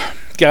also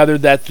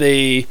gathered that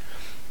they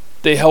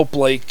help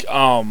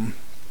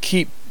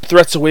keep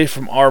threats away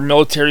from our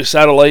military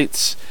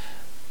satellites,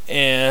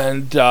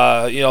 and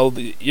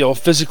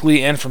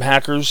physically and from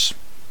hackers,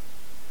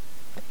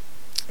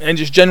 and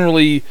just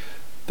generally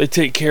they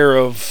take care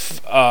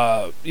of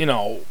the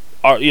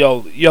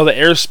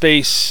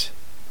airspace,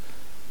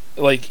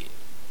 the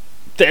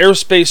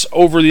airspace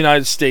over the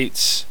United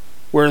States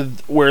where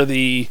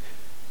the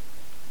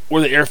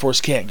Air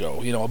Force can't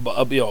go,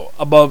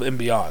 above and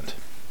beyond.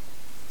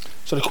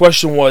 So the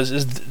question was,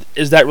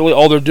 is that really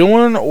all they're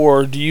doing,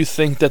 or do you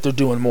think that they're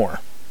doing more?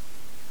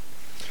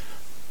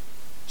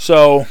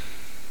 So,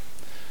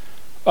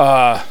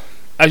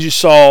 as you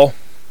saw,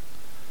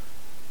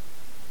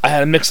 I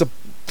had a mix-up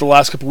the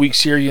last couple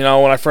weeks here, and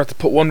I forgot to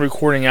put one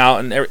recording out,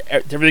 and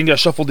everything got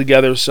shuffled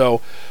together,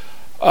 so,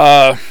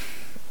 I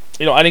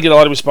didn't get a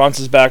lot of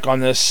responses back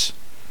on this.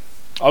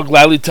 I'll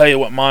gladly tell you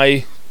what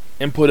my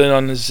input in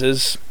on this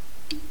is.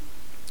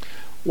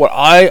 What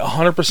I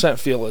 100%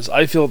 feel is,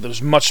 I feel that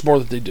there's much more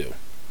that they do.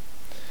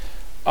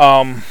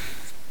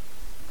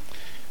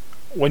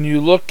 When you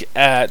look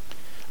at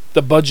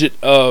the budget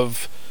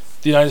of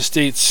the United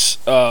States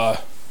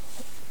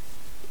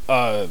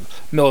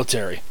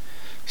military,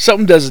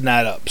 something doesn't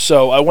add up.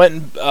 So I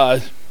went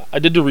and I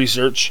did the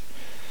research.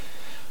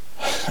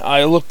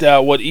 I looked at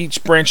what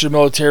each branch of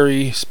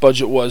military's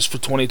budget was for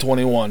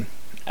 2021,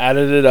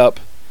 added it up,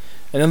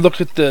 and then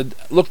looked at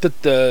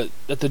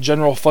the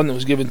general fund that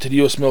was given to the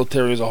U.S.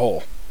 military as a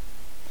whole.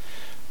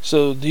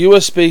 So the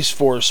U.S. Space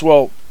Force.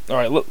 Well, all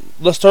right.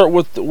 Let's start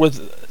with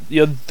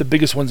the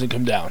biggest ones that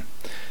come down.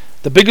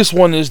 The biggest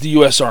one is the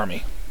U.S.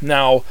 Army.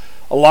 Now,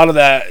 a lot of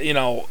that,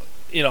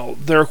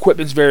 their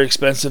equipment's very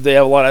expensive. They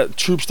have a lot of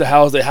troops to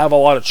house. They have a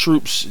lot of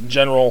troops in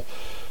general,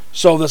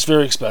 so that's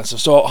very expensive.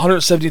 So,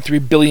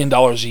 $173 billion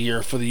a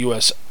year for the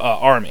U.S.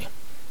 Army.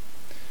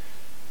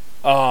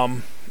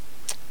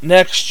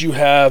 Next, you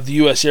have the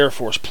U.S. Air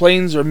Force.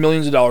 Planes are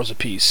millions of dollars a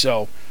piece.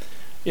 So,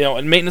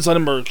 and maintenance on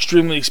them are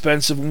extremely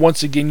expensive.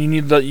 Once again, you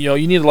need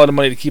a lot of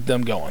money to keep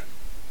them going.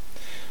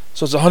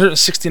 So it's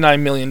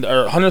 $169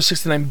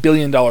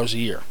 billion a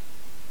year.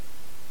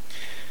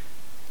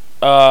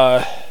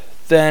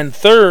 Then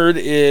third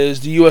is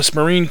the U.S.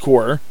 Marine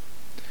Corps,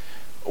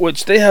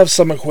 which they have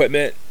some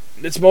equipment.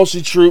 It's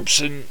mostly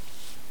troops and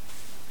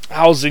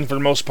housing for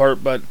the most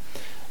part, but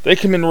they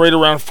come in right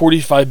around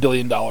 $45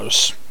 billion.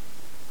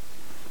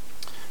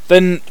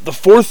 Then the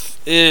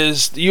fourth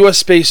is the U.S.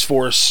 Space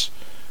Force,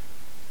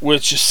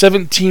 which is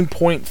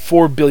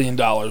 $17.4 billion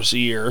a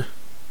year,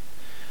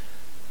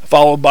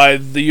 followed by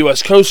the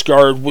U.S. Coast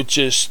Guard, which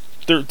is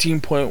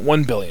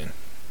 $13.1 billion.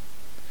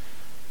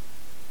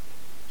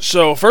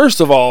 So,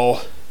 first of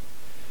all,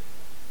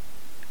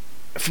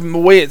 from the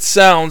way it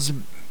sounds,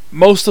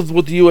 most of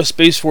what the U.S.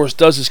 Space Force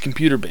does is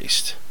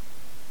computer-based.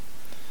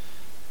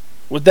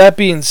 With that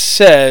being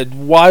said,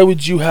 why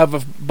would you have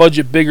a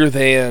budget bigger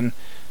than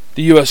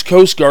the U.S.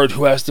 Coast Guard,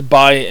 who has to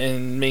buy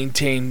and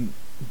maintain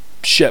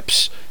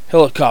ships,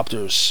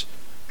 helicopters,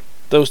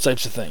 those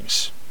types of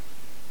things?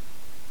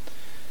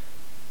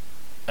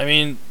 I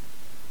mean,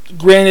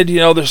 granted,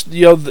 they're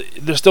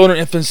still in their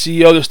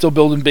infancy, they're still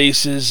building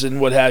bases and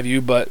what have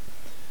you, but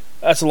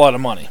that's a lot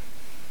of money.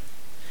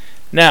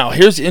 Now,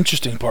 here's the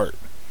interesting part.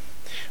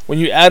 When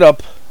you add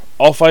up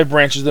all 5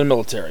 branches of the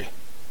military,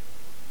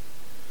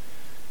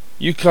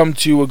 you come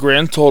to a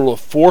grand total of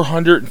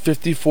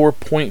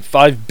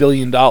 $454.5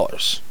 billion.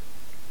 The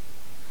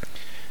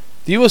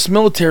U.S.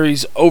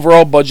 military's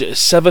overall budget is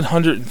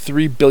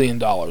 $703 billion.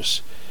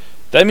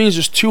 That means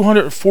there's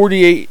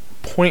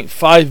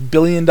 $248.5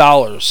 billion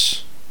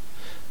that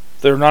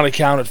are not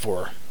accounted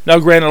for. Now,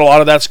 granted, a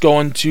lot of that's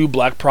going to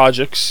black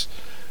projects,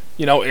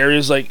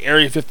 areas like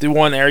Area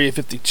 51, Area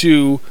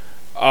 52,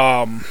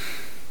 a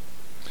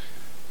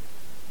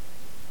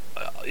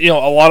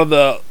lot of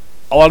the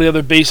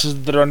other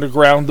bases that are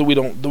underground that we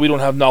don't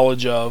have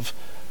knowledge of.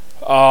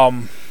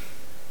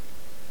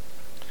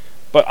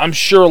 But I'm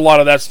sure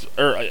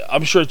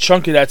I'm sure a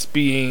chunk of that's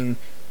being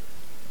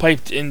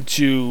piped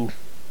into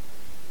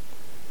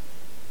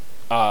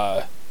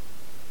the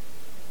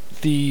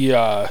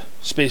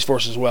Space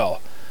Force as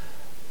well.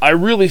 I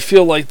really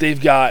feel like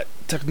they've got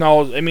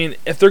technology. I mean,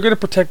 if they're going to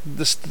protect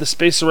the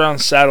space around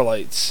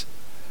satellites,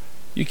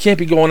 you can't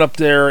be going up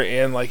there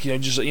and like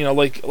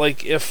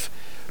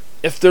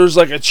if there's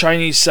like a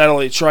Chinese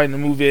satellite trying to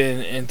move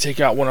in and take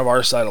out one of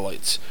our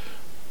satellites,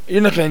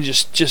 you're not going to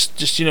just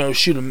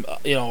shoot them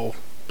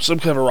some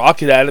kind of a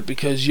rocket at it,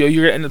 because you're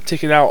going to end up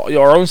taking out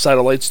our own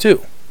satellites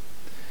too.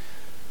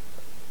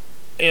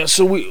 And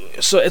so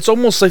it's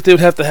almost like they would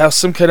have to have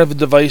some kind of a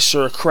device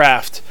or a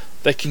craft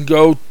that can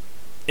go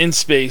in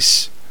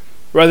space,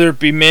 whether it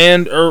be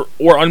manned or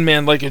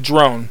unmanned like a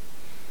drone,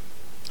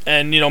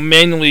 and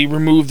manually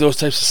remove those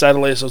types of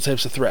satellites, those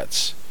types of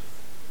threats.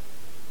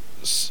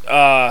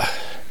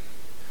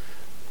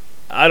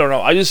 I don't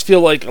know. I just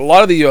feel like a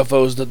lot of the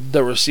UFOs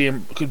that we're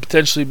seeing could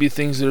potentially be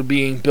things that are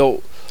being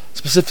built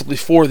specifically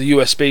for the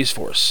U.S. Space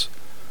Force.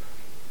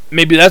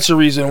 Maybe that's a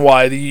reason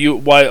why the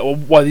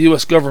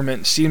U.S.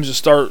 government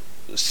seems to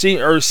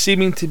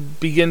seeming to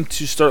begin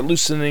to start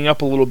loosening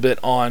up a little bit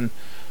on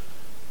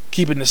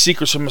keeping the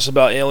secrets from us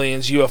about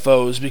aliens,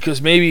 UFOs,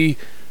 because maybe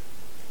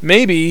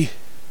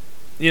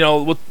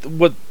what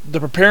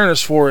they're preparing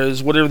us for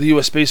is whatever the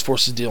U.S. Space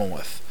Force is dealing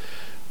with.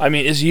 I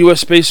mean, is the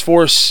U.S. Space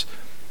Force,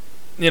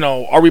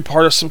 are we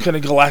part of some kind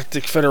of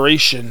galactic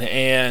federation,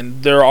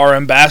 and they're our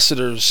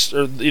ambassadors,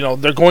 or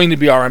they're going to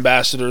be our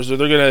ambassadors, or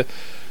they're going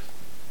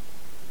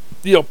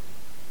to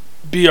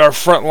be our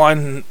front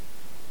line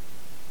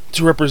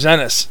to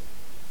represent us?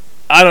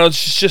 I don't know.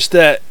 It's just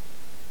that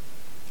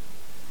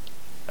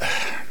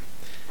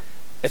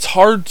it's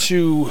hard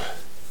to.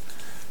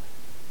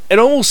 It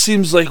almost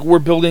seems like we're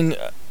building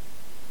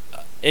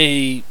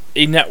a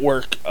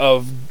network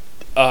of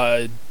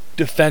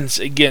defense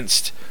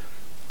against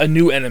a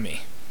new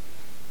enemy.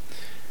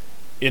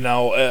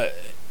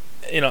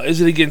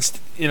 Is it against?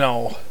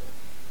 I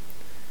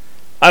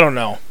don't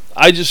know.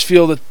 I just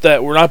feel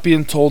that we're not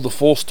being told the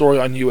full story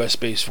on U.S.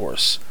 Space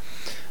Force.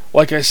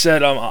 Like I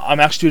said, I'm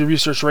actually doing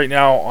research right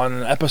now on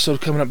an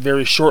episode coming up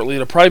very shortly.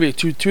 It'll probably be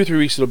 2 or 3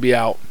 weeks. It'll be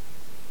out,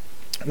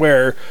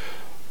 where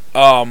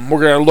we're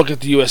going to look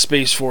at the U.S.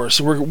 Space Force.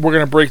 So we're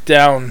going to break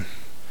down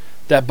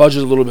that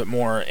budget a little bit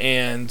more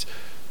and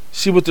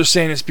see what they're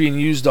saying it's being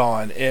used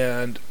on.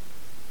 And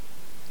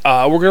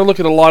we're going to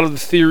look at a lot of the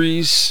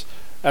theories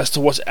as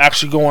to what's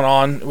actually going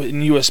on in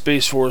the U.S.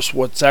 Space Force,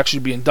 what's actually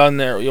being done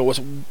there,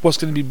 what's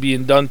going to be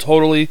being done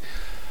totally.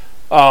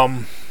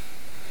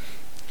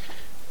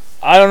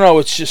 I don't know.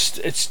 It's just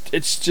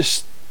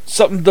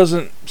something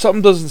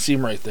doesn't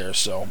seem right there.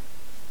 So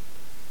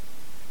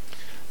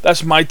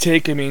that's my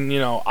take. I mean,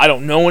 I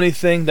don't know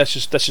anything. That's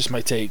just my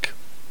take.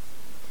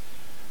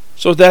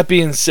 So with that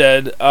being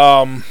said,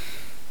 let's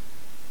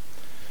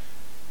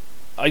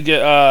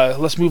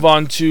move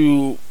on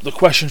to the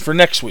question for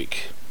next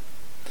week.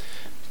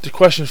 The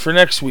question for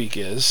next week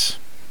is: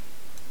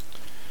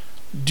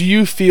 do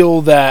you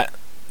feel that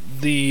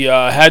the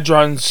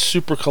Hadron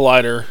Super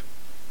Collider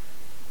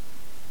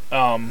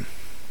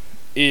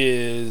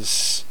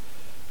is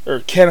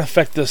or can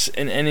affect us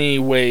in any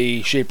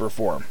way, shape, or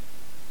form?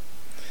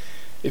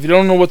 If you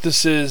don't know what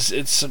this is,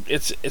 it's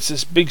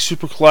this big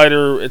super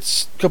collider.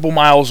 It's a couple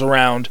miles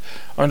around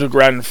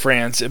underground in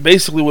France. And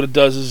basically what it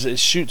does is it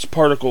shoots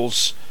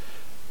particles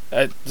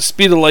at the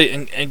speed of light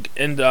and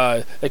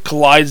it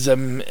collides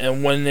them,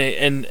 and when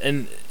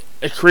and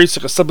it creates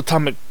like a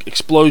subatomic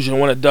explosion.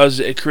 When it does,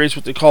 it creates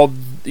what they call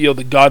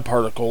the God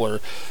particle, or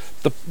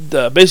the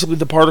basically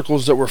the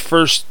particles that were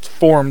first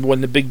formed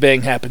when the Big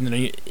Bang happened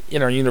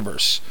in our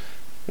universe,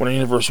 when our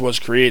universe was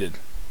created.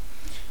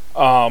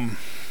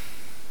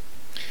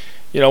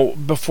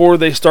 Before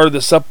they started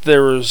this up,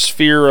 there was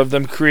fear of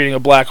them creating a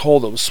black hole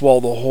that would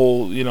swallow the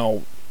whole,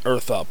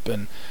 Earth up,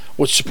 and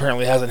which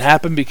apparently hasn't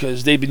happened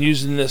because they've been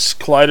using this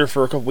collider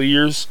for a couple of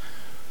years.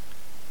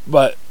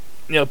 But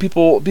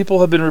people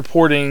have been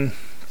reporting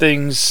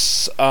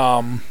things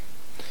like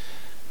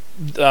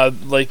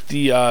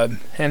the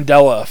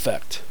Mandela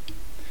effect.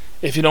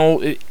 If you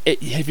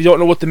don't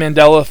know what the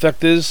Mandela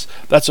effect is,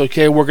 that's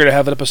okay. We're going to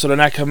have an episode on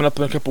that coming up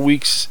in a couple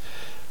weeks.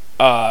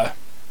 But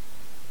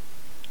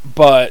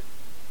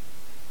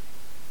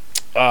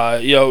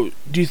do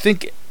you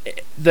think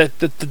that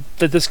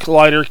this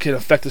collider can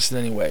affect us in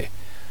any way?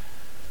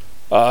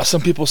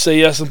 Some people say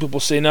yes, some people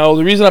say no.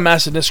 The reason I'm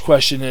asking this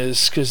question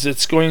is because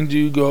it's going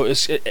to go.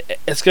 It's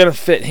going to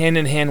fit hand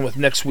in hand with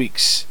next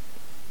week's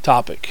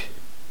topic.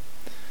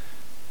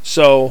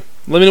 So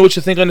let me know what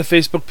you think on the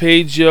Facebook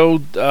page.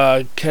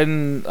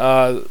 Can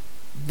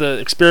the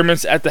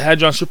experiments at the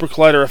Hadron Super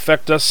Collider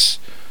affect us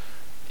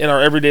in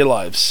our everyday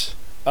lives?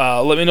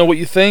 Let me know what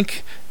you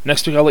think.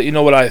 Next week I'll let you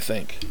know what I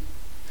think.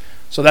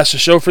 So that's the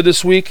show for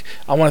this week.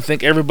 I want to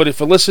thank everybody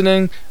for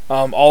listening.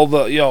 All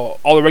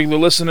the regular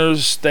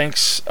listeners.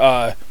 Thanks.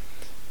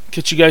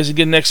 Catch you guys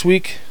again next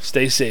week.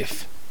 Stay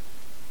safe.